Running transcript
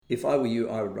If I were you,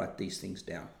 I would write these things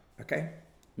down. Okay?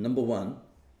 Number one,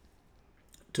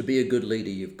 to be a good leader,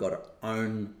 you've got to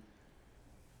own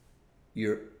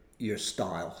your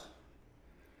style.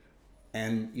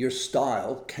 And your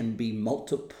style can be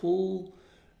multiple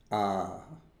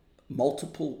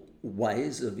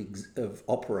ways of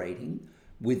operating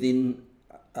within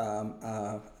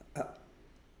a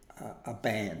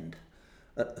band,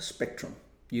 a spectrum.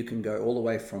 You can go all the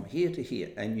way from here to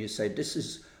here, and you say,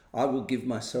 I will give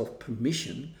myself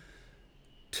permission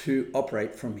to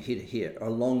operate from here to here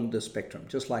along the spectrum,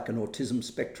 just like an autism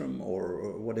spectrum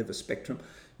or whatever spectrum.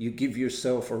 You give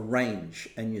yourself a range,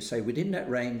 and you say, within that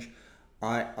range,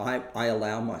 I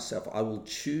allow myself, I will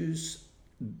choose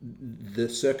the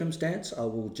circumstance, I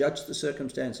will judge the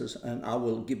circumstances, and I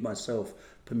will give myself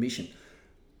permission.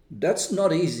 That's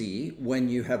not easy when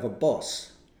you have a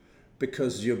boss,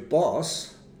 because your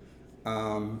boss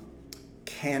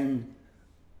can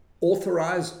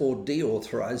authorize or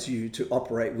deauthorize you to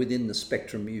operate within the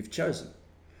spectrum you've chosen.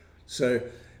 So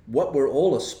what we're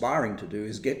all aspiring to do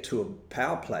is get to a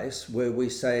power place where we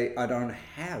say, I don't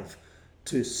have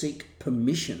to seek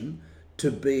permission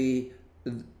to be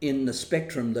in the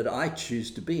spectrum that I choose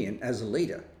to be in as a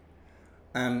leader.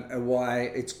 And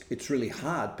why it's really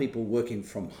hard, people working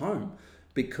from home,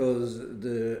 because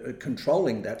the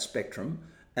controlling that spectrum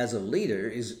as a leader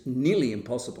is nearly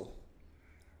impossible,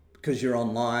 because you're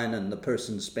online and the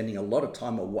person's spending a lot of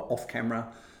time off camera.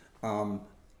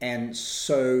 And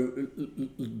so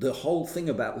the whole thing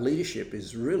about leadership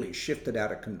is really shifted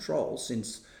out of control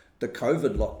since the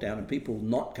COVID lockdown and people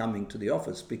not coming to the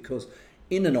office, because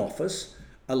in an office,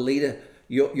 a leader,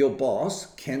 your boss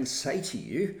can say to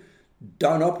you,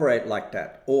 don't operate like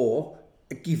that, or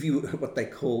give you what they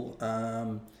call,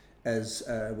 as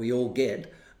we all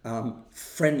get,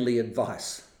 friendly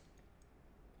advice.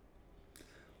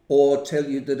 Or tell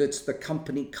you that it's the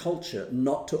company culture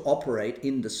not to operate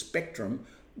in the spectrum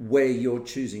where you're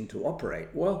choosing to operate.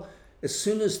 Well, as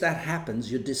soon as that happens,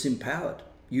 you're disempowered.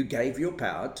 You gave your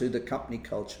power to the company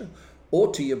culture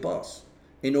or to your boss.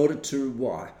 In order to,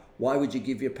 why? Why would you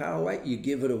give your power away? You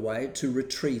give it away to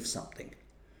retrieve something.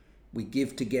 We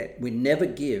give to get. We never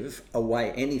give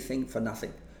away anything for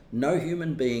nothing. No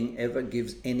human being ever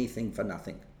gives anything for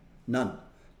nothing. None.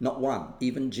 Not one.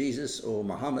 Even Jesus or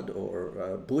Muhammad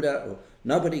or Buddha, or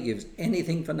nobody gives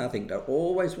anything for nothing. They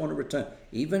always want to return,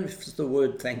 even if it's the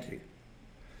word thank you.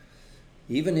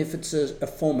 Even if it's a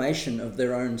formation of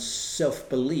their own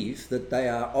self-belief that they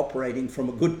are operating from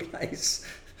a good place.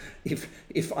 If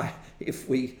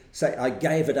we say I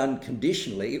gave it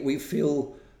unconditionally, we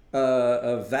feel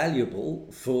valuable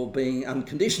for being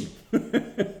unconditional.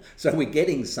 So we're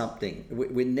getting something.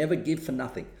 We never give for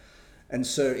nothing. And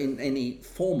so in any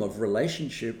form of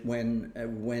relationship, when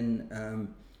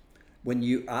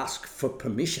you ask for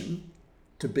permission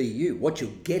to be you, what you're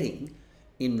getting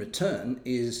in return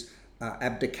is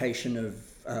abdication of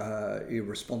your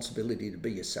responsibility to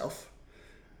be yourself.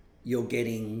 You're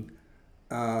getting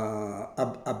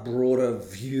a broader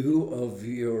view of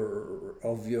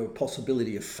your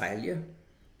possibility of failure.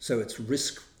 So it's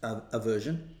risk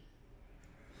aversion.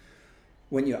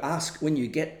 When you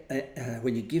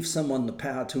give someone the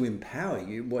power to empower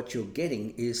you, what you're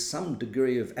getting is some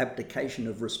degree of abdication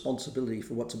of responsibility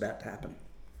for what's about to happen.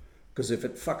 Because if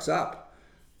it fucks up,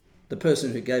 the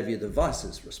person who gave you the advice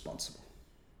is responsible.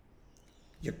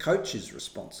 Your coach is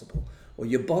responsible, or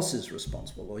your boss is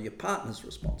responsible, or your partner's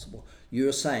responsible.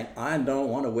 You're saying, I don't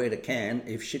want to wear the can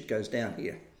if shit goes down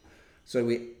here. So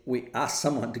we ask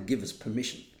someone to give us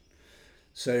permission.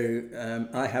 So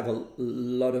I have a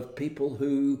lot of people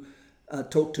who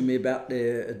talk to me about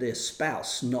their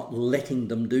spouse not letting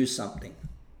them do something.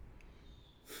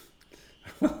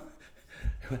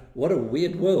 What a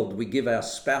weird world. We give our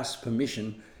spouse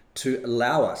permission to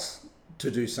allow us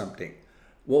to do something.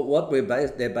 Well, what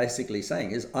they're basically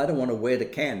saying is, I don't want to wear the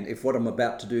can if what I'm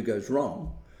about to do goes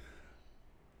wrong.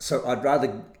 So I'd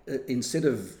rather, instead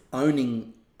of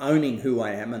owning who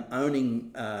I am and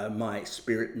owning my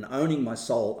spirit and owning my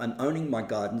soul and owning my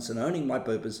guidance and owning my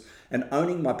purpose and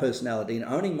owning my personality and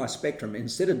owning my spectrum,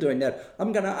 instead of doing that,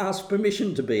 I'm going to ask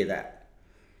permission to be that.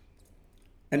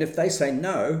 And if they say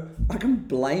no, I can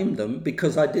blame them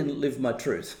because I didn't live my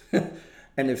truth.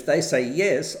 And if they say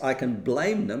yes, I can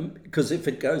blame them because if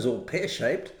it goes all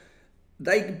pear-shaped,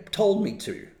 they told me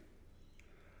to.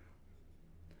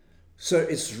 So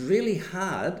it's really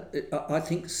hard, I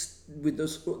think, with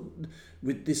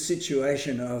this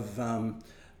situation of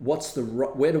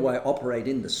where do I operate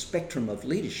in the spectrum of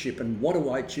leadership and what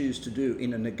do I choose to do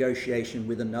in a negotiation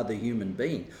with another human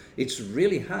being? It's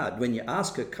really hard. When you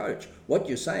ask a coach, what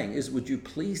you're saying is, would you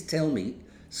please tell me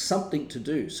something to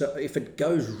do. So if it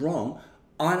goes wrong,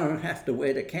 I don't have to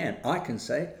wear the can. I can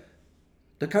say,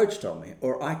 the coach told me,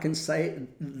 or I can say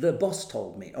the boss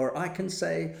told me, or I can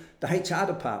say the HR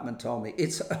department told me.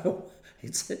 It's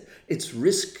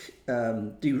risk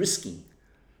de-risking,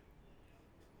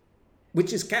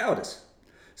 which is cowardice.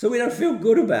 So we don't feel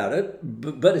good about it,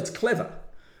 but it's clever.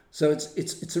 So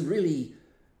it's a really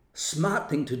smart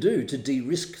thing to do, to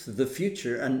de-risk the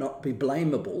future and not be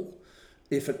blamable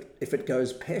if it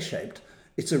goes pear-shaped.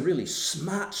 It's a really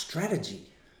smart strategy,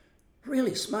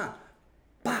 really smart.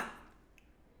 But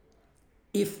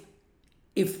if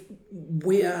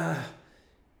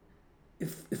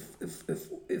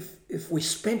we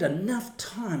spend enough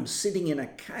time sitting in a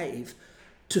cave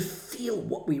to feel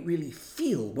what we really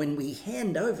feel when we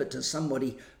hand over to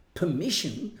somebody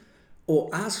permission or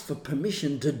ask for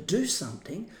permission to do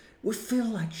something, we feel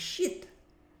like shit.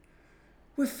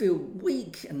 We feel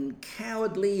weak and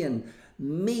cowardly and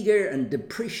meager and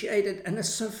depreciated, and it's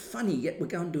so funny, yet we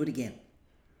go and do it again.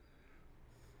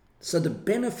 So the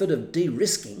benefit of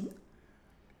de-risking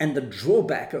and the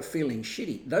drawback of feeling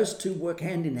shitty, those two work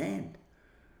hand in hand.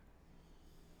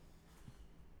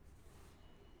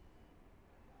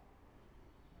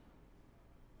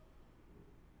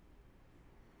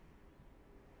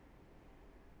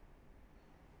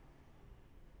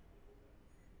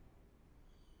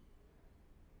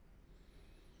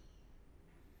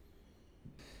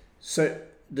 So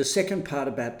the second part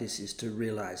about this is to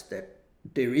realize that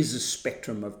there is a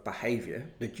spectrum of behavior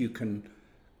that you can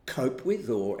cope with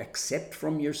or accept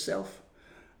from yourself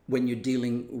when you're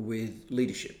dealing with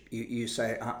leadership. You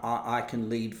say, I can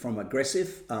lead from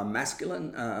aggressive,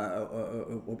 masculine,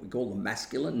 what we call the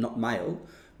masculine, not male,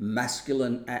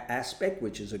 masculine aspect,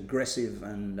 which is aggressive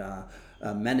and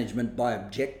management by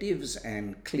objectives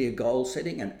and clear goal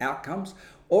setting and outcomes.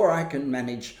 Or I can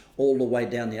manage all the way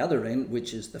down the other end,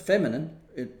 which is the feminine,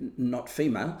 not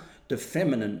female, the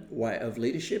feminine way of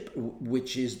leadership,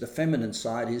 which is the feminine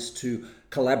side, is to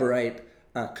collaborate,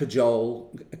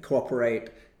 cajole, cooperate,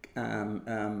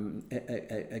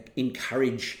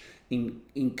 encourage,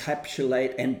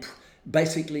 encapsulate, and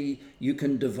basically you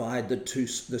can divide the two.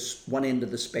 This one end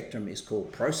of the spectrum is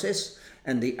called process,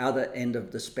 and the other end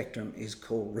of the spectrum is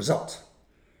called result.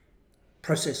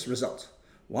 Process, result.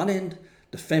 One end,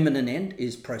 the feminine end,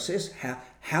 is process.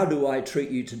 How do I treat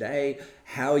you today?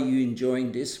 How are you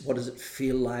enjoying this? What does it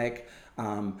feel like?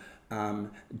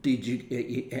 Did you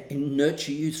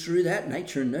nurture you through that?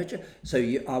 Nature and nurture. So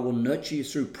I will nurture you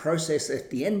through process. At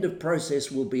the end of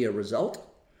process will be a result.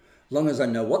 As long as I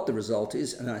know what the result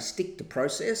is and I stick to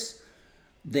process,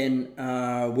 then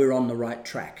we're on the right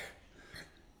track.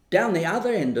 Down the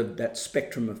other end of that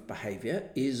spectrum of behavior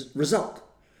is result,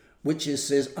 which is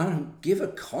says, I don't give a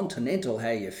continental how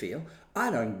you feel. I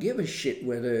don't give a shit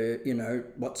whether,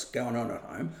 what's going on at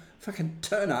home. Fucking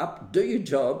turn up, do your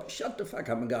job, shut the fuck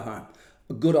up and go home.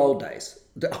 Good old days,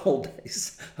 the old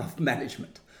days of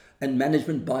management. And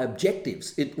management by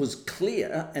objectives. It was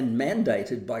clear and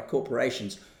mandated by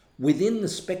corporations within the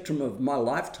spectrum of my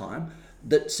lifetime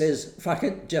that says,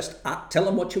 fucking just tell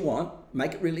them what you want,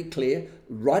 make it really clear,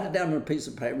 write it down on a piece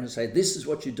of paper and say, this is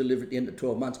what you deliver at the end of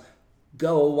 12 months.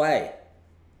 Go away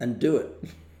and do it.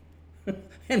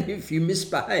 And if you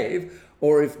misbehave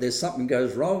or if there's something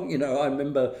goes wrong, I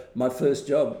remember my first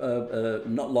job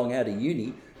not long out of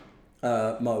uni.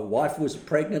 My wife was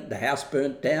pregnant, the house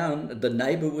burnt down, the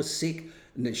neighbor was sick,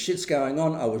 and the shit's going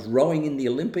on. I was rowing in the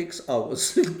Olympics. I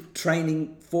was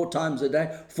training 4 times a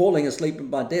day, falling asleep at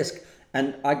my desk,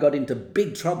 and I got into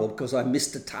big trouble because I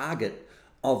missed the target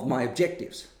of my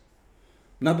objectives.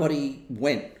 Nobody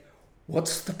went,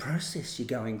 what's the process you're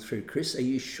going through, Chris? Are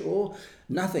you sure?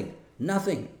 Nothing.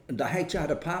 The HR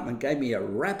department gave me a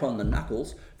rap on the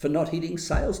knuckles for not hitting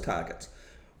sales targets.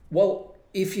 Well,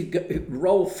 if you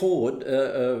roll forward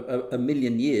a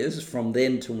million years from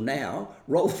then till now,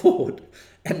 roll forward,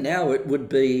 and now it would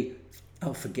be,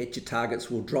 forget your targets,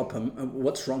 we'll drop them.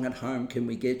 What's wrong at home? Can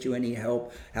we get you any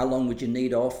help? How long would you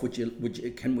need off?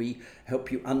 Can we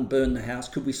help you unburn the house?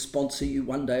 Could we sponsor you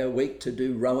 1 day a week to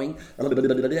do rowing? And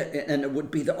it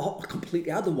would be the completely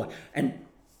other way. And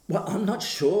well, I'm not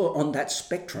sure on that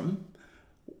spectrum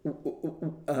what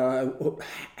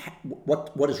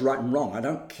is right and wrong. I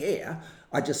don't care.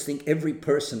 I just think every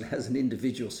person has an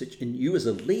individual situation, and you as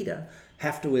a leader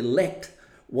have to elect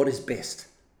what is best.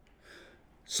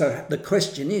 So the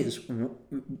question is,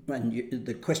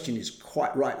 the question is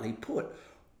quite rightly put,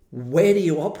 where do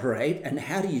you operate and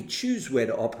how do you choose where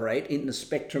to operate in the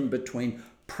spectrum between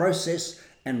process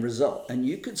and result? And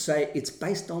you could say it's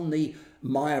based on the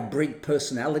Myers-Briggs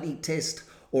personality test,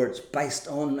 or it's based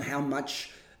on how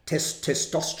much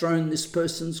testosterone this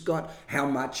person's got, how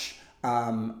much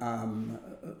the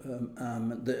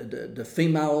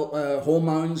female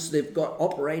hormones they've got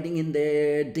operating in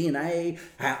their DNA,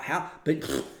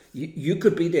 but you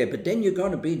could be there, but then you're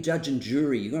going to be judge and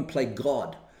jury, you're going to play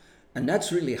God. And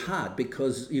that's really hard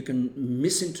because you can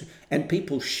and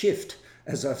people shift.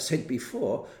 As I've said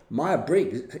before,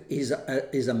 Myers-Briggs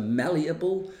is a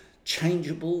malleable,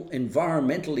 changeable,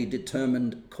 environmentally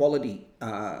determined quality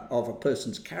of a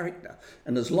person's character.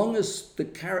 And as long as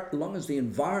the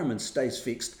environment stays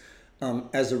fixed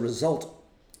as a result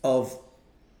of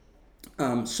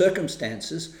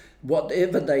circumstances,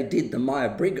 whatever they did the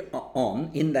Myers-Briggs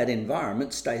on in that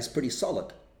environment stays pretty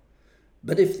solid.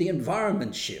 But if the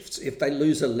environment shifts, if they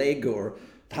lose a leg or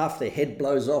half their head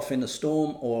blows off in a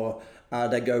storm, or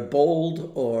they go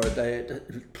bald, or they,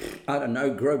 I don't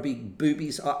know, grow big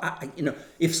boobies,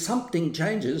 if something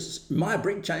changes,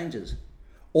 Myers-Briggs changes.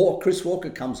 Or Chris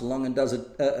Walker comes along and does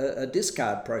a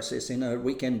discard process in a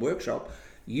weekend workshop,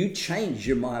 you change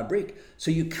your Myers-Briggs.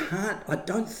 So you can't, I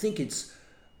don't think it's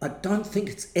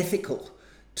ethical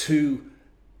to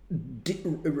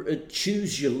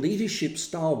choose your leadership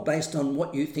style based on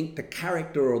what you think the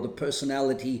character or the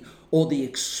personality or the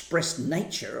expressed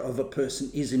nature of a person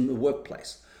is in the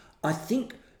workplace. I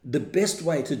think the best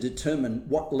way to determine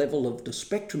what level of the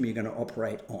spectrum you're going to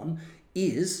operate on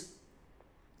is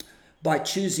by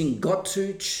choosing got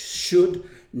to, should,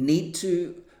 need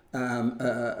to,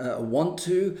 want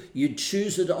to. You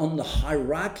choose it on the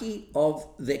hierarchy of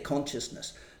their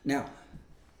consciousness. Now,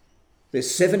 there's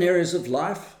 7 areas of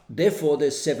life, therefore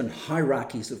there's 7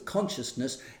 hierarchies of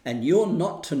consciousness, and you're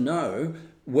not to know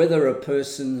whether a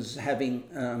person's having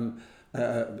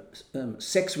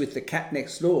sex with the cat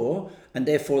next door, and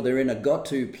therefore they're in a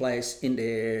got-to place in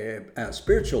their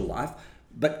spiritual life,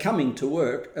 but coming to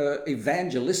work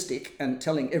evangelistic and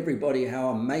telling everybody how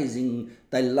amazing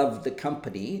they love the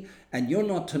company, and you're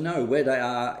not to know where they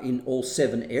are in all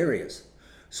 7 areas.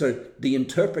 So the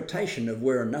interpretation of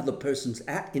where another person's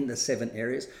at in the 7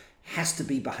 areas has to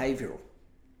be behavioral.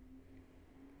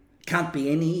 Can't be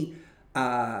any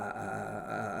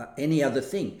other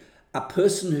thing. A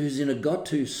person who's in a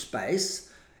got-to space,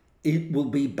 it will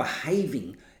be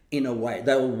behaving in a way.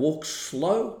 They'll walk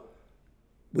slow,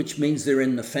 which means they're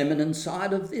in the feminine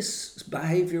side of this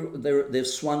behavior. They've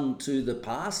swung to the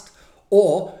past,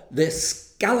 or they're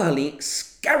scurrying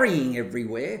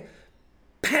everywhere,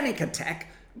 panic attack.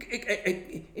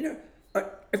 I've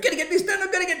got to get this done,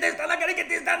 I've got to get this done, I've got to get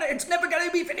this done, it's never going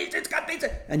to be finished, it's got this.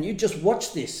 And you just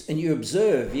watch this and you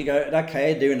observe, you go,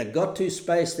 okay, they're in a got-to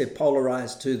space, they're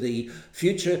polarized to the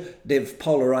future, they've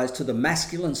polarized to the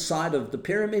masculine side of the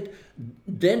pyramid,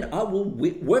 then I will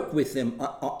work with them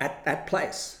at that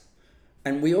place.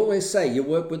 And we always say you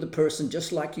work with a person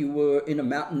just like you were in a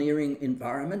mountaineering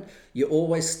environment, you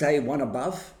always stay one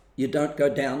above. You don't go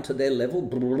down to their level.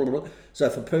 Blah, blah, blah. So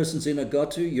if a person's in a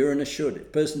got to, you're in a should. If a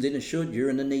person's in a should, you're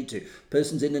in a need to. If a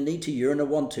person's in a need to, you're in a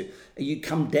want to. You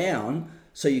come down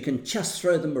so you can just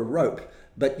throw them a rope,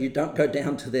 but you don't go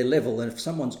down to their level. And if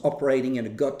someone's operating in a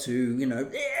got to,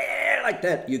 like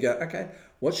that, you go, okay,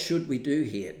 what should we do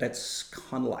here? That's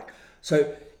kind of like.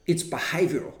 So it's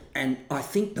behavioral. And I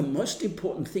think the most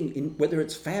important thing, in whether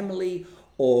it's family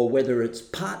or whether it's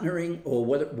partnering or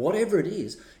whatever it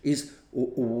is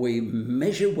we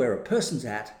measure where a person's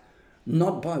at,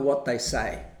 not by what they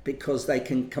say, because they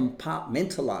can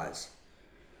compartmentalize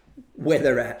where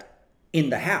they're at in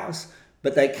the house,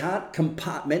 but they can't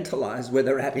compartmentalize where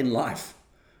they're at in life.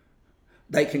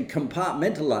 They can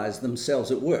compartmentalize themselves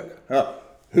at work.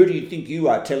 Who do you think you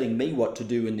are telling me what to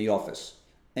do in the office?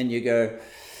 And you go,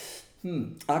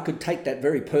 I could take that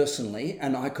very personally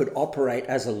and I could operate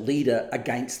as a leader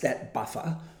against that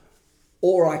buffer.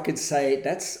 Or I could say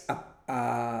that's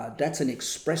an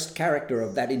expressed character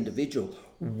of that individual.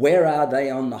 Where are they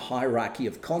on the hierarchy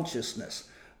of consciousness?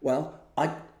 Well,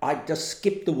 I just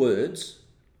skip the words.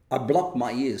 I block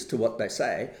my ears to what they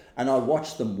say, and I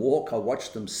watch them walk. I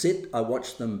watch them sit. I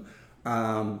watch them.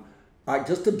 I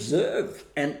just observe,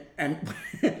 and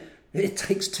it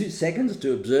takes 2 seconds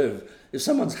to observe. If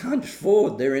someone's hunched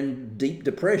forward, they're in deep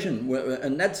depression,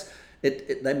 and that's.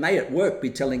 They may at work be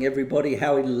telling everybody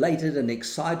how elated and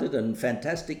excited and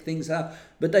fantastic things are,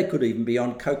 but they could even be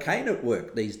on cocaine at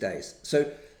work these days.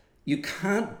 So you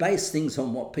can't base things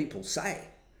on what people say.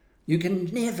 You can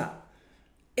never,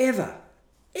 ever,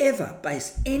 ever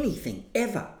base anything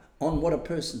ever on what a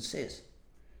person says.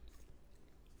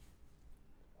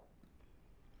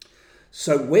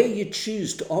 So where you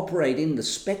choose to operate in the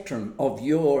spectrum of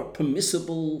your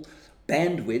permissible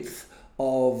bandwidth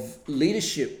of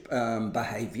leadership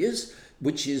behaviors,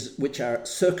 which are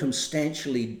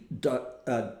circumstantially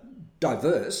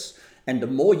diverse. And the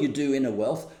more you do inner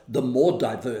wealth, the more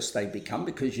diverse they become,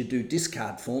 because you do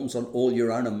discard forms on all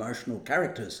your own emotional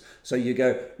characters. So you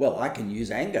go, well, I can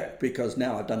use anger because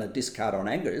now I've done a discard on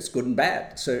anger. It's good and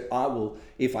bad. So I will,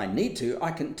 if I need to, I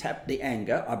can tap the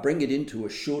anger. I bring it into a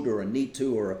should or a need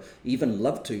to or a even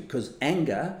love to, because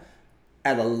anger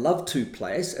at a love to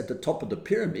place at the top of the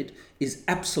pyramid is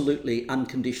absolutely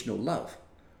unconditional love.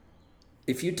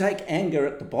 If you take anger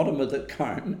at the bottom of the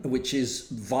cone, which is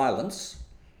violence,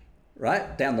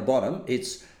 right, down the bottom,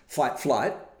 it's fight,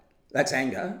 flight, that's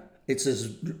anger. It's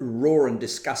as raw and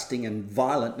disgusting and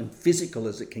violent and physical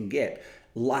as it can get.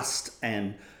 Lust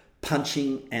and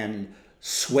punching and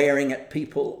swearing at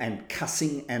people and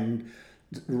cussing and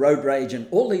road rage and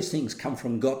all these things come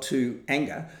from got to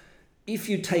anger. If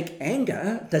you take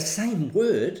anger, the same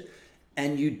word,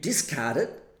 and you discard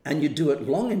it and you do it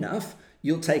long enough,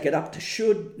 you'll take it up to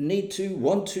should, need to,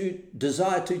 want to,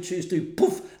 desire to, choose to,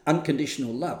 poof,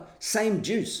 unconditional love. Same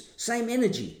juice, same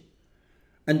energy.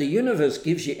 And the universe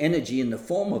gives you energy in the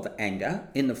form of anger,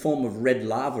 in the form of red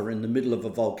lava in the middle of a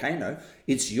volcano.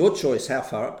 It's your choice how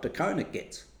far up the cone it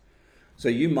gets. So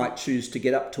you might choose to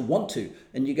get up to want to,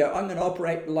 and you go, I'm going to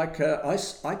operate like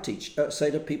I teach, say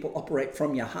to people, operate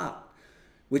from your heart,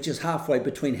 which is halfway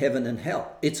between heaven and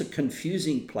hell. It's a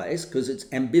confusing place because it's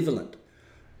ambivalent.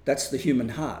 That's the human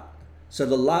heart. So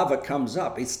the lava comes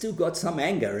up. It's still got some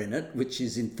anger in it, which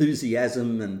is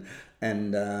enthusiasm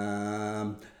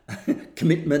and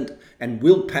commitment and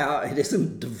willpower. It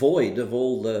isn't devoid of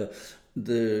all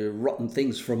the rotten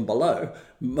things from below,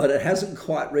 but it hasn't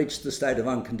quite reached the state of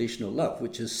unconditional love,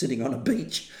 which is sitting on a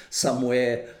beach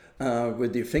somewhere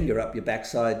with your finger up your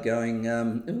backside going,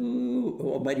 ooh,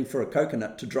 or waiting for a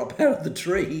coconut to drop out of the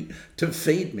tree to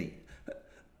feed me.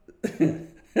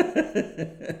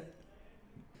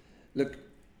 Look,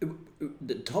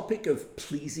 the topic of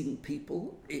pleasing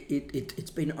people,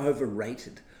 it's been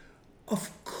overrated.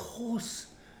 Of course,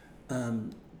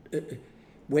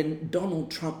 when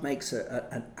Donald Trump makes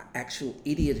an actual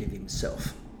idiot of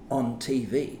himself on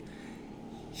TV,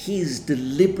 he's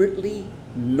deliberately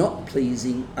not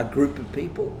pleasing a group of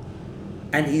people,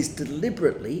 and he's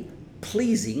deliberately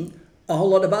pleasing a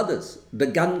whole lot of others, the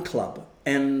gun club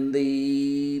and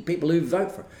the people who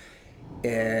vote for him.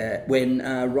 When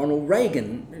Ronald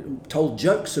Reagan told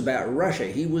jokes about Russia,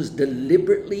 he was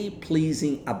deliberately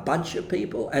pleasing a bunch of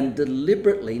people and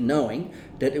deliberately knowing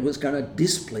that it was going to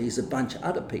displease a bunch of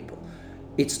other people.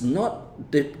 It's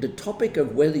not, the topic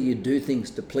of whether you do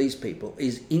things to please people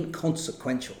is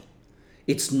inconsequential.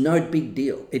 It's no big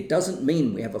deal. It doesn't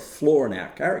mean we have a flaw in our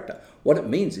character. What it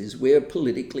means is we're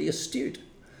politically astute.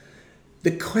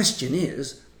 The question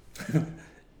is,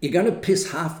 you're going to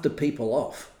piss half the people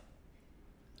off,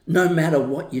 no matter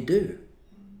what you do.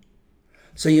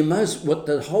 So what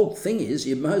the whole thing is,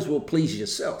 you might as well please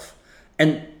yourself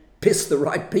and piss the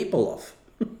right people off.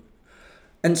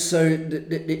 And so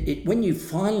when you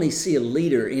finally see a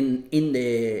leader in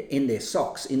their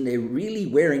socks, in their really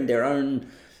wearing their own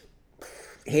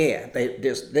hair,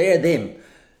 they're them,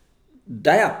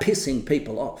 they are pissing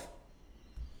people off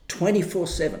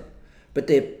 24/7, but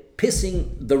they're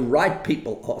pissing the right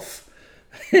people off.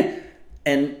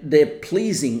 And they're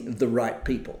pleasing the right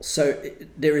people. So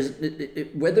there is,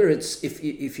 whether it's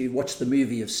if you watch the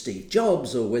movie of Steve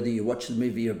Jobs, or whether you watch the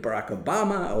movie of Barack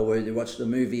Obama, or whether you watch the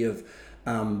movie of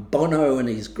Bono and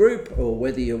his group, or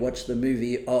whether you watch the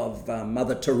movie of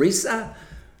Mother Teresa,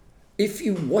 if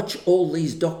you watch all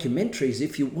these documentaries,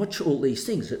 if you watch all these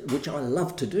things, which I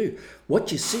love to do,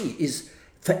 what you see is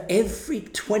for every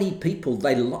 20 people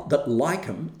that like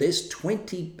them, there's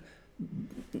 20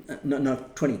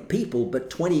 not 20 people, but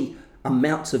 20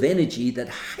 amounts of energy that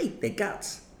hate their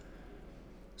guts.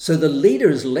 So the leader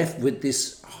is left with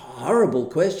this horrible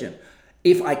question.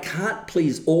 If I can't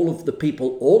please all of the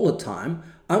people all the time,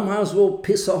 I might as well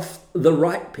piss off the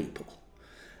right people.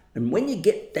 And when you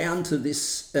get down to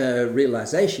this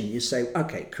realization, you say,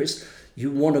 okay, Chris,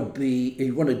 you want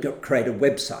to create a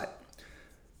website.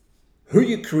 Who are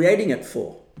you creating it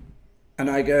for? And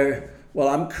I go, well,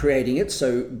 I'm creating it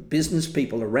so business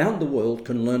people around the world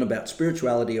can learn about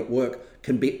spirituality at work,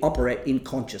 can operate in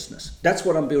consciousness. That's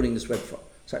what I'm building this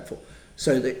website for.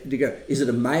 So they go, is it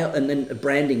a male? And then the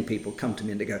branding people come to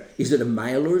me and they go, is it a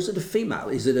male or is it a female?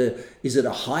 Is it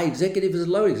a high executive? Is it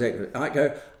a low executive? I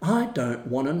go, I don't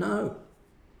want to know.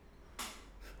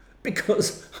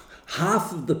 Because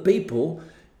half of the people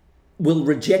will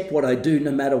reject what I do no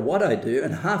matter what I do,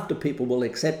 and half the people will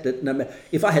accept it.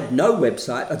 If I had no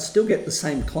website, I'd still get the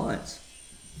same clients.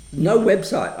 No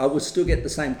website, I will still get the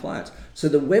same clients. So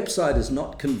the website is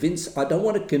not convinced. I don't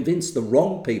want to convince the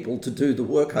wrong people to do the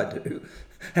work I do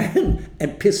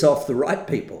and piss off the right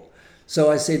people. So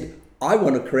I said, I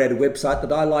want to create a website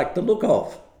that I like the look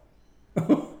of.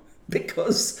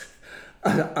 because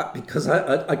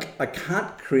I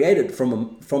can't create it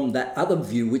from that other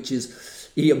view, which is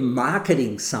you're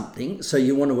marketing something, so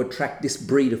you want to attract this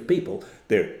breed of people.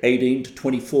 They're 18 to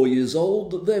 24 years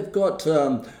old. They've got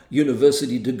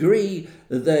university degree.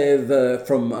 They've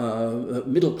from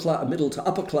middle to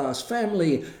upper class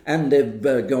family, and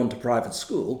they've gone to private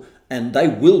school, and they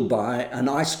will buy an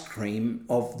ice cream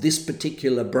of this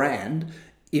particular brand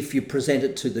if you present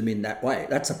it to them in that way.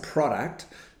 That's a product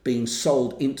being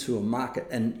sold into a market.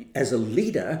 And as a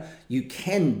leader, you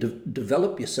can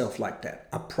develop yourself like that.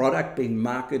 A product being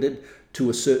marketed to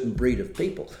a certain breed of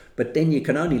people. But then you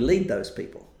can only lead those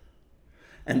people.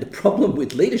 And the problem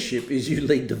with leadership is you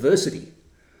lead diversity.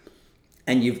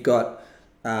 And you've got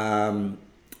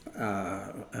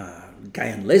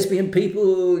gay and lesbian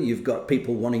people, you've got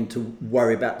people wanting to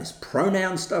worry about this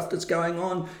pronoun stuff that's going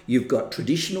on, you've got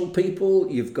traditional people,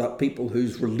 you've got people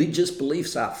whose religious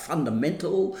beliefs are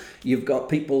fundamental, you've got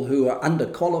people who are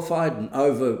underqualified and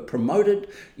over promoted,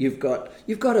 you've got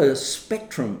a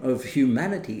spectrum of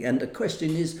humanity. And the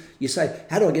question is, you say,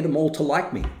 how do I get them all to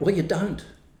like me? Well, you don't.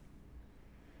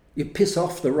 You piss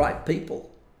off the right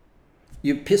people.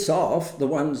 You piss off the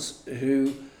ones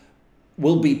who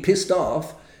will be pissed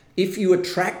off if you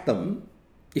attract them,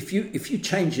 if you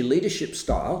change your leadership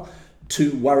style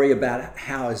to worry about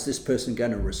how is this person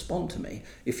going to respond to me.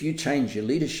 If you change your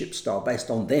leadership style based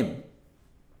on them,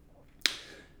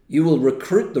 you will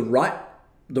recruit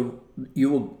you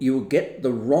will get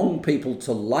the wrong people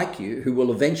to like you, who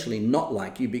will eventually not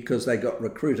like you because they got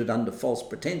recruited under false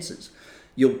pretenses.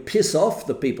 You'll piss off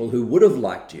the people who would have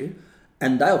liked you,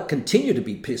 and they'll continue to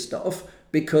be pissed off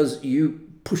because you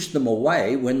pushed them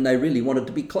away when they really wanted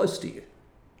to be close to you.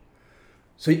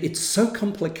 So it's so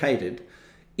complicated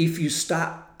if you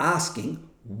start asking,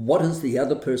 what does the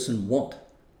other person want?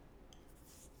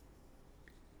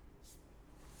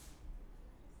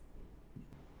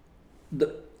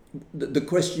 The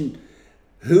question,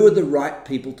 who are the right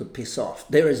people to piss off?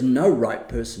 There is no right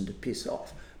person to piss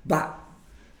off. But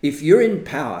if you're in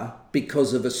power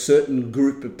because of a certain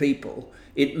group of people,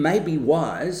 it may be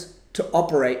wise to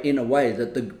operate in a way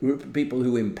that the group of people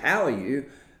who empower you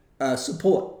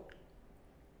support.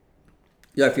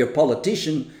 You know, if you're a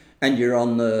politician and you're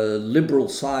on the liberal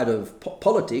side of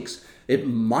politics, it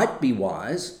might be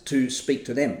wise to speak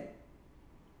to them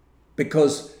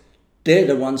because they're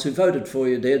the ones who voted for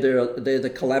you. They're the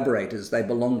collaborators. They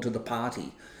belong to the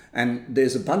party. And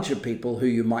there's a bunch of people who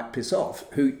you might piss off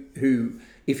who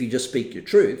if you just speak your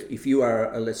truth, if you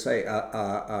are, let's say,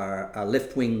 a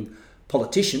left-wing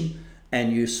politician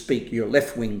and you speak your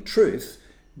left-wing truth,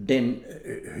 then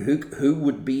who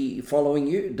would be following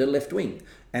you? The left wing.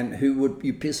 And who would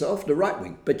you piss off? The right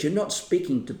wing. But you're not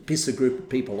speaking to piss a group of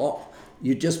people off.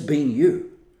 You're just being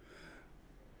you.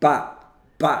 But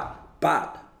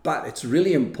it's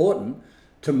really important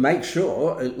to make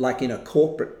sure, like in a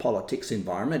corporate politics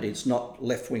environment, it's not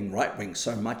left wing, right wing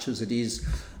so much as it is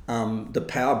the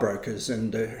power brokers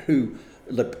and the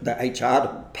HR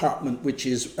department, which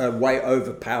is a way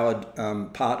overpowered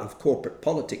part of corporate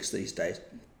politics these days.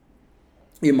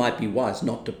 You might be wise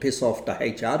not to piss off the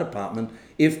HR department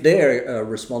if they're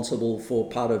responsible for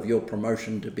part of your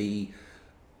promotion to be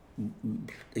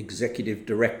executive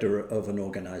director of an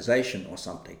organization or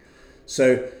something.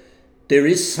 So there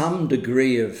is some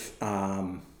degree of,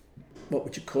 what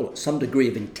would you call it, some degree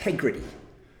of integrity.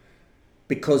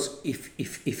 Because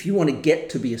if you want to get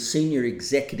to be a senior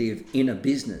executive in a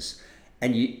business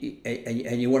and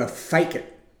you want to fake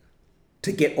it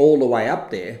to get all the way up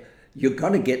there, you're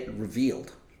going to get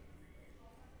revealed.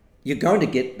 You're going to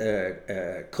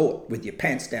get caught with your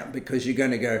pants down because you're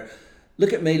going to go,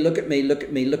 look at me, look at me, look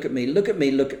at me, look at me, look at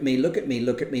me, look at me, look at me,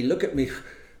 look at me, look at me.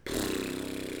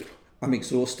 I'm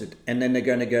exhausted. And then they're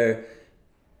going to go,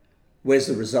 where's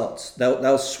the results?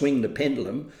 They'll swing the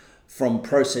pendulum from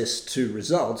process to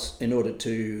results in order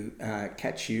to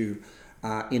catch you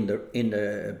in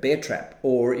the bear trap.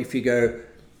 Or if you go,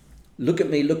 look at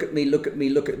me, look at me, look at me,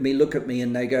 look at me, look at me,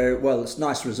 and they go, well, it's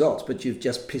nice results, but you've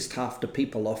just pissed half the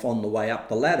people off on the way up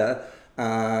the ladder,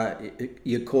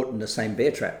 you're caught in the same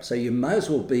bear trap. So you may as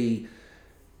well be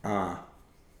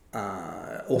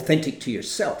authentic to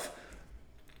yourself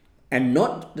and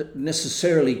not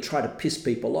necessarily try to piss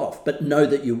people off, but know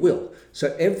that you will.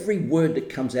 So every word that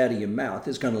comes out of your mouth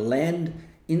is going to land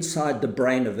inside the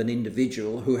brain of an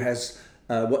individual who has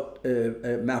what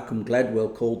Malcolm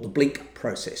Gladwell called the blink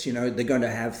process. You know, they're going to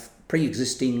have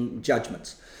pre-existing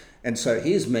judgments. And so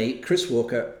here's me, Chris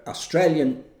Walker,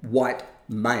 Australian white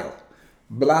male,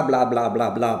 blah, blah, blah,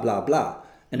 blah, blah, blah, blah.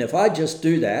 And if I just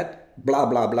do that, blah,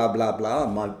 blah, blah, blah, blah,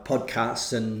 on my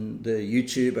podcasts and the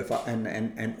YouTube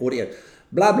and audio,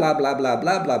 blah, blah, blah, blah,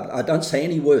 blah, blah, blah, I don't say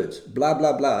any words, blah,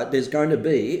 blah, blah, there's going to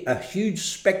be a huge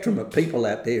spectrum of people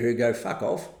out there who go, fuck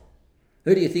off.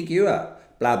 Who do you think you are?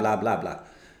 Blah, blah, blah, blah.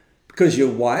 Because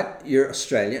you're white, you're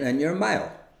Australian, and you're a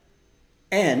male.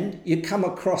 And you come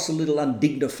across a little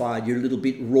undignified, you're a little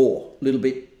bit raw, a little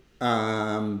bit,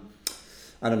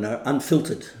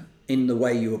 unfiltered in the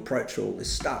way you approach all this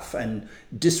stuff, and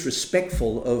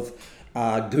disrespectful of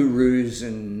gurus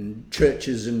and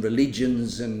churches and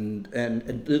religions, and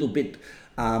a little bit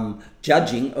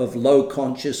judging of low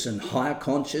conscious and higher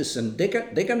conscious. And they're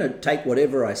going to take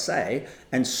whatever I say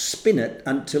and spin it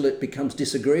until it becomes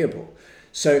disagreeable.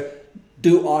 So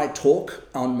do I talk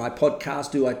on my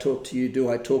podcast? Do I talk to you?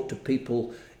 Do I talk to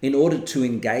people in order to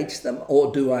engage them?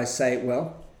 Or do I say,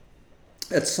 well,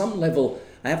 at some level,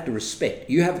 I have to respect.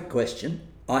 You have a question,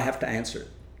 I have to answer it.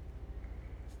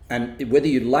 And whether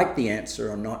you like the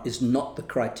answer or not is not the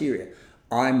criteria.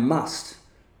 I must,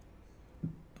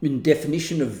 in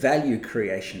definition of value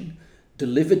creation,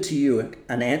 deliver to you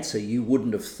an answer you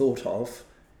wouldn't have thought of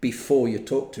before you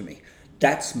talk to me.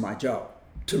 That's my job.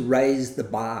 To raise the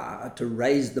bar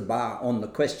on the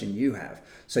question you have.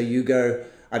 So you go,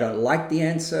 I don't like the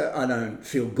answer, I don't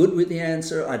feel good with the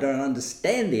answer, I don't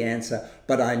understand the answer,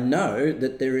 but I know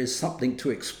that there is something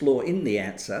to explore in the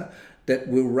answer that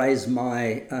will raise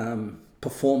my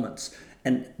performance.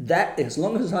 And that, as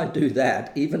long as I do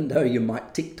that, even though you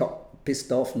might TikTok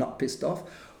pissed off, not pissed off,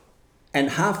 and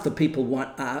half the people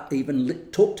won't even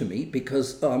talk to me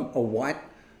because I'm a white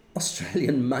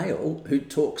Australian male who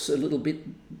talks a little bit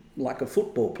like a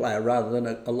football player rather than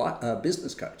a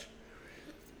business coach.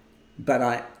 But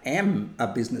I am a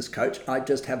business coach. I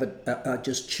just have I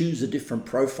just choose a different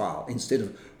profile instead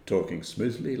of talking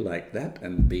smoothly like that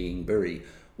and being very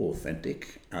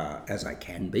authentic, as I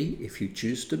can be if you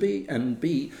choose to be, and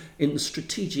be in the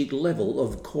strategic level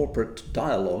of corporate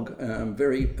dialogue,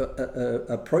 very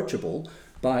approachable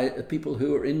by people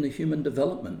who are in the human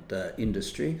development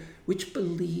industry, which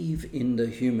believe in the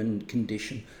human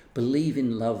condition, believe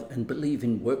in love, and believe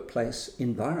in workplace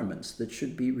environments that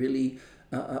should be really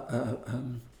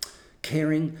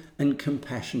caring and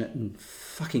compassionate and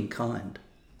fucking kind.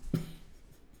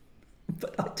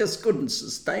 But I just couldn't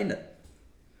sustain it.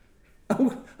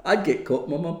 I'd get caught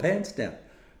with my pants down.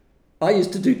 I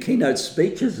used to do keynote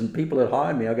speeches, and people would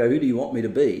hire me. I go, who do you want me to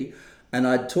be? And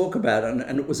I'd talk about it,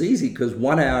 and it was easy because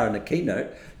 1 hour in a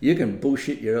keynote, you can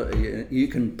bullshit you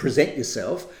can present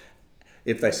yourself.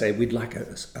 If they say, we'd like a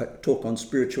talk on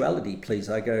spirituality, please,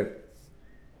 I go,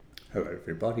 hello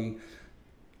everybody.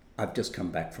 I've just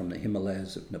come back from the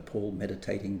Himalayas of Nepal,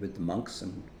 meditating with the monks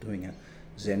and doing a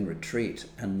Zen retreat.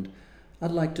 And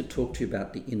I'd like to talk to you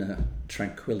about the inner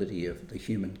tranquility of the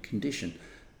human condition.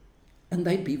 And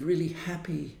they'd be really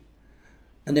happy.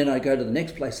 And then I go to the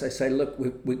next place, they say, look,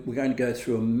 we're going to go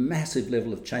through a massive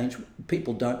level of change.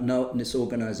 People don't know it in this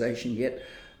organization yet,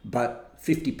 but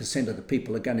 50% of the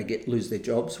people are going to lose their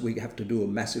jobs. We have to do a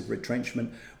massive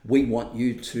retrenchment. We want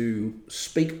you to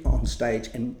speak on stage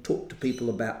and talk to people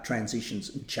about transitions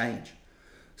and change.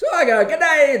 So I go,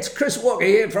 g'day, it's Chris Walker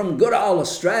here from good old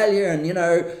Australia, and you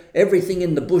know, everything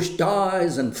in the bush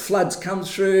dies and floods come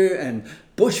through and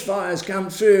bushfires come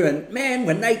through, and man,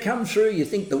 when they come through, you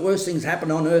think the worst things happen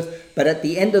on earth, but at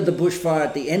the end of the bushfire,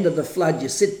 at the end of the flood, you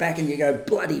sit back and you go,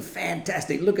 bloody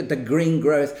fantastic, look at the green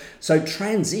growth. So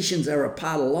transitions are a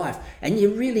part of life, and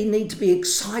you really need to be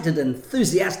excited and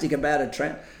enthusiastic about it.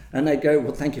 And they go,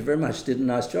 well, thank you very much, did a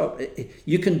nice job.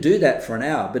 You can do that for an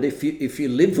hour, but if you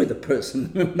live with a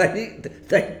person,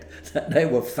 they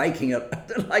were faking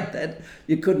it like that,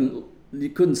 you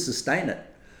couldn't sustain it.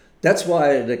 That's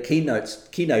why the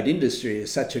keynote industry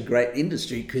is such a great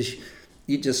industry, because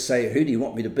you just say, who do you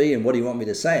want me to be and what do you want me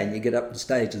to say? And you get up on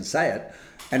stage and say it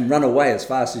and run away as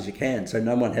fast as you can so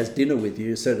no one has dinner with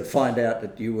you, so to find out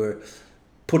that you were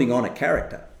putting on a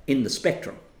character in the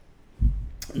spectrum.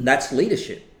 And that's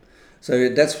leadership. So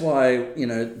that's why, you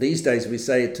know, these days we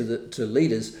say to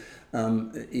leaders,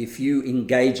 if you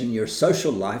engage in your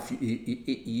social life,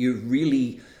 you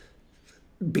really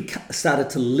started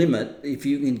to limit, if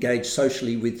you engage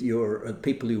socially with your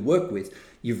people you work with,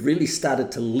 you've really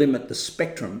started to limit the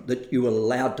spectrum that you're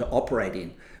allowed to operate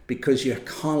in, because you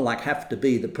kind of like have to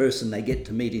be the person they get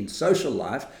to meet in social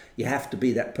life. You have to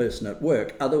be that person at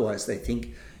work. Otherwise they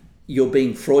think you're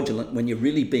being fraudulent when you're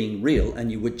really being real,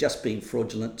 and you were just being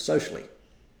fraudulent socially.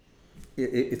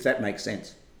 if that makes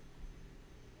sense.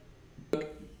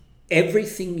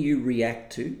 Everything you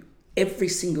react to, every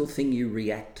single thing you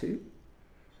react to,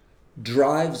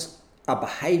 drives a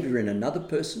behavior in another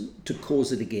person to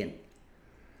cause it again.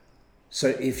 So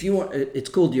if you want, it's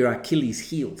called your Achilles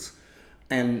heels.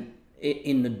 And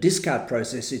in the discard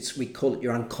process, we call it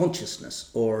your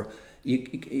unconsciousness, or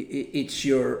it's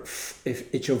your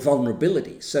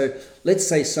vulnerability. So let's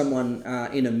say someone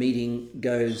in a meeting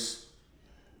doesn't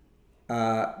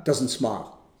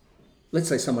smile. Let's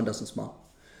say someone doesn't smile.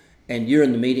 And you're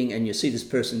in the meeting and you see this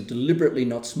person deliberately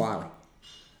not smiling.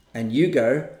 And you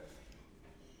go,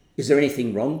 "Is there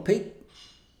anything wrong, Pete?"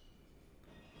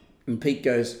 And Pete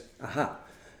goes, "Aha,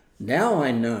 now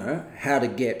I know how to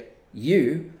get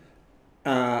you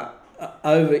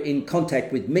over in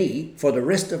contact with me for the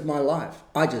rest of my life.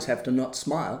 I just have to not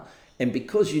smile. And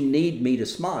because you need me to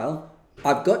smile,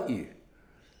 I've got you."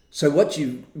 So it's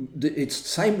the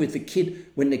same with the kid.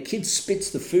 When the kid spits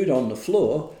the food on the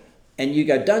floor and you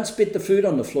go, "Don't spit the food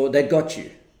on the floor," they got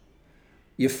you.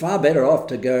 You're far better off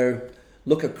to go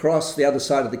look across the other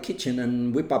side of the kitchen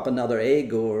and whip up another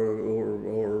egg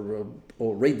or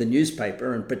read the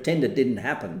newspaper and pretend it didn't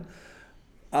happen.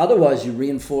 Otherwise, you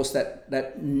reinforce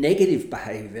that negative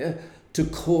behavior to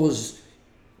cause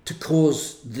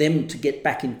them to get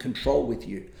back in control with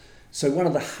you. So one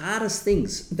of the hardest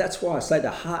things, that's why I say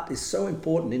the heart is so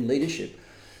important in leadership.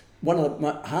 One of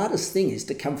the hardest things is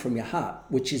to come from your heart,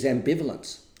 which is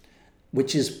ambivalence,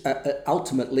 which is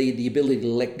ultimately the ability to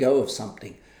let go of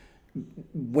something.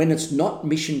 When it's not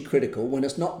mission critical, when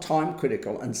it's not time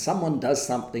critical, and someone does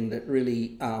something that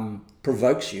really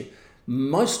provokes you,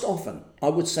 most often, I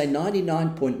would say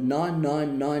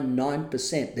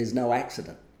 99.9999%, there's no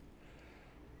accident.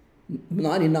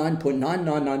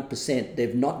 99.999%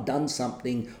 they've not done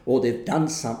something, or they've done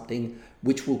something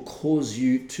which will cause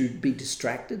you to be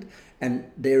distracted, and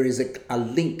there is a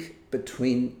link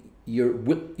between your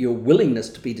willingness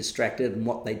to be distracted and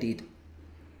what they did.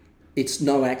 It's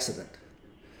no accident.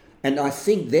 And I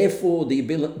think, therefore, the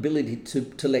ability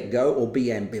to let go or be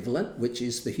ambivalent, which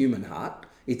is the human heart,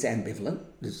 it's ambivalent,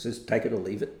 just take it or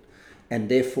leave it, and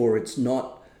therefore it's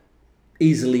not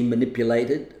easily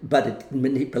manipulated, but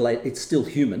it's still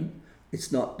human.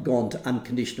 It's not gone to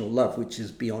unconditional love, which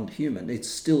is beyond human. It's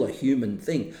still a human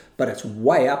thing, but it's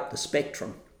way up the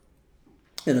spectrum.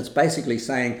 And it's basically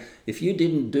saying, if you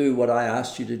didn't do what I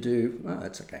asked you to do,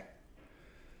 it's okay.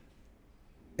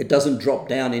 It doesn't drop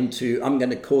down into, I'm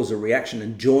going to cause a reaction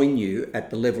and join you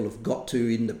at the level of got to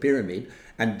in the pyramid,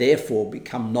 and therefore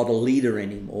become not a leader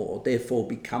anymore, therefore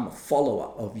become a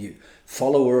follower of you.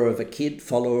 Follower of a kid,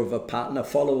 follower of a partner,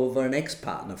 follower of an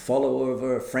ex-partner, follower of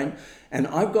a friend. And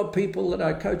I've got people that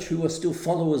I coach who are still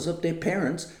followers of their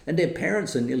parents, and their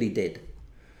parents are nearly dead.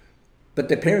 But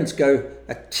their parents go,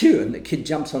 achoo, and the kid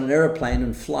jumps on an aeroplane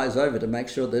and flies over to make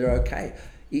sure they're okay.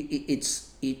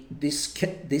 This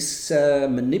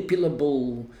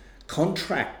manipulable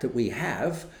contract that we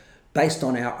have, based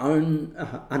on our own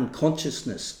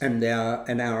unconsciousness and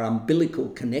our umbilical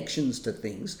connections to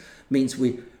things, means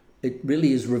it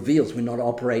really reveals we're not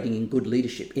operating in good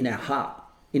leadership. In our heart,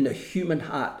 in the human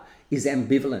heart, is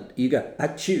ambivalent. You go,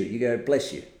 achoo, you go,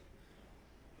 bless you.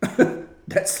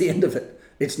 That's the end of it.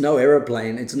 It's no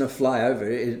aeroplane, it's no flyover.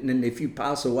 And if you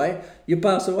pass away, you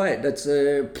pass away.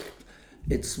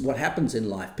 It's what happens in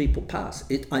life. People pass.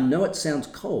 I know it sounds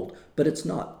cold, but it's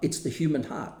not. It's the human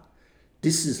heart.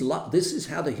 This is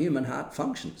how the human heart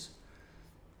functions.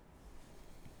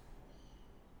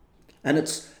 And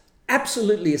it's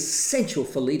absolutely essential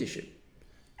for leadership.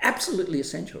 Absolutely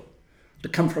essential to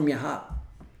come from your heart.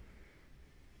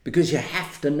 Because you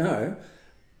have to know,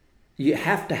 you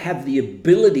have to have the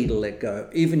ability to let go,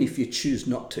 even if you choose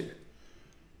not to.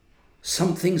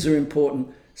 Some things are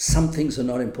important, some things are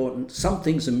not important, some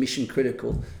things are mission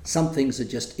critical, some things are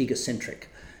just egocentric.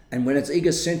 And when it's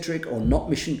egocentric or not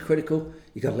mission critical,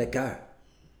 you got to let go.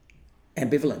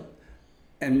 Ambivalent.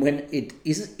 And when it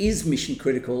is mission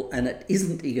critical and it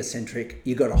isn't egocentric,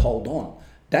 you got to hold on.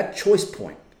 That choice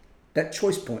point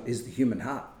is the human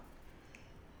heart.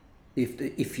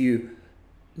 If you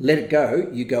let it go,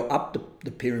 you go up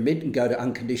the pyramid and go to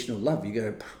unconditional love. You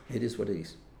go, it is what it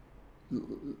is.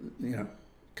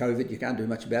 COVID, you can't do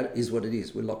much about it, is what it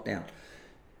is. We're locked down.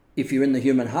 If you're in the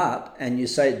human heart and you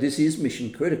say this is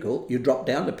mission critical, you drop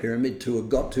down the pyramid to a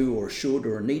got to or a should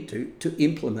or a need to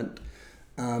implement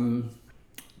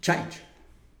change.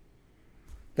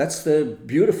 That's the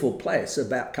beautiful place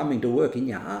about coming to work in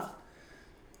your heart.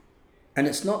 And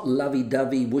it's not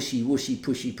lovey-dovey, whooshy,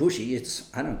 pushy. It's,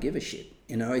 I don't give a shit.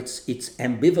 It's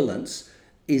ambivalence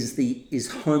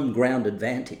is home ground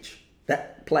advantage.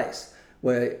 That place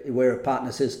where a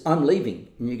partner says, I'm leaving.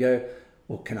 And you go,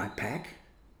 well, can I pack?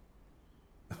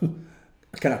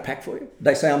 Can I pack for you?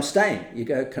 They say, I'm staying. You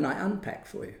go, can I unpack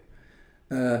for you?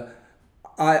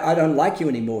 I don't like you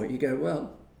anymore. You go,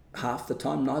 well, half the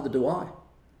time, neither do I.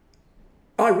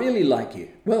 I really like you.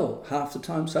 Well, half the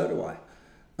time, so do I.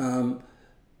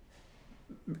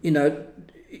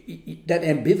 That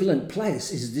ambivalent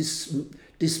place is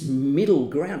this middle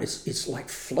ground. It's like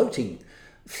floating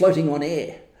on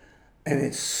air, and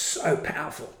it's so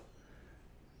powerful.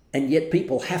 And yet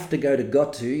people have to go to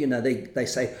Gotu. They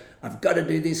say, I've got to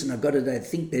do this, and they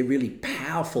think they're really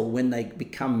powerful when they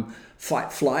become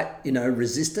fight, flight,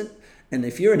 resistant. And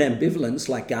if you're an ambivalence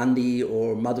like Gandhi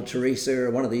or Mother Teresa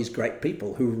or one of these great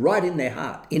people who right in their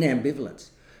heart, in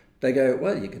ambivalence, they go,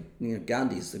 well, you can,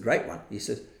 Gandhi's the great one. He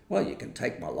says, well, you can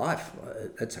take my life.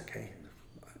 That's okay.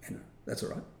 That's all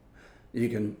right. You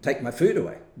can take my food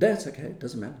away. That's okay. It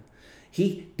doesn't matter.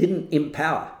 He didn't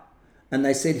empower. And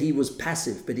they said he was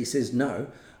passive, but he says, no,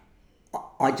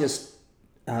 I just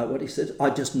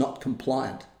not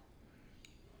compliant.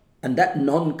 And that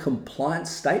non-compliant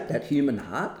state, that human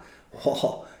heart,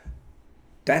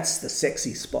 that's the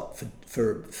sexy spot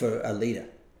for a leader.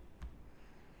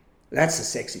 That's the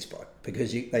sexy spot,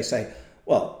 because they say,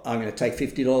 well, I'm going to take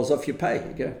 $50 off your pay.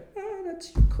 You go,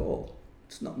 that's your call.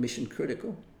 It's not mission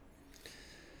critical.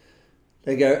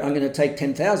 They go, I'm going to take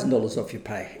 $10,000 off your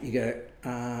pay. You go,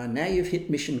 now you've hit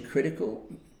mission critical,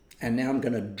 and now I'm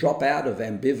going to drop out of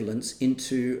ambivalence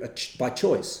by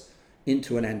choice,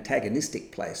 into an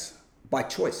antagonistic place by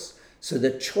choice. So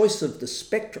the choice of the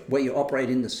spectrum, where you operate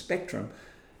in the spectrum,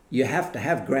 you have to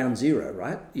have ground zero,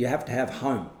 right? You have to have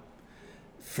home,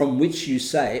 from which you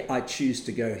say, I choose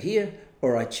to go here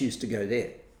or I choose to go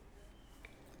there.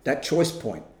 That choice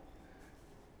point,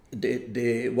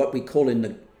 what we call in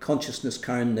the consciousness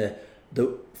cone, the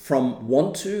from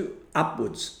want to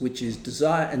upwards, which is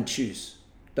desire and choose.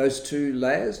 Those two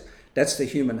layers, that's the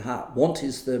human heart. Want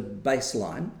is the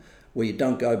baseline where you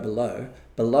don't go below.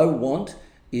 Below want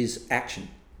is action,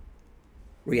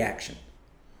 reaction.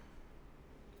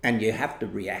 And you have to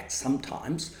react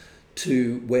sometimes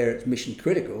to where it's mission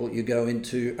critical. You go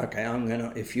into, okay,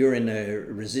 if you're in a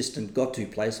resistant got-to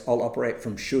place, I'll operate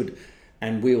from should,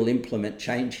 and we will implement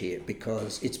change here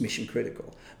because it's mission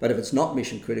critical. But if it's not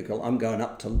mission critical, I'm going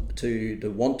up to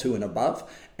the want to and above,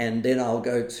 and then I'll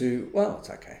go to, well, it's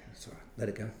okay, it's all right, let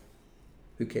it go.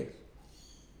 Who cares?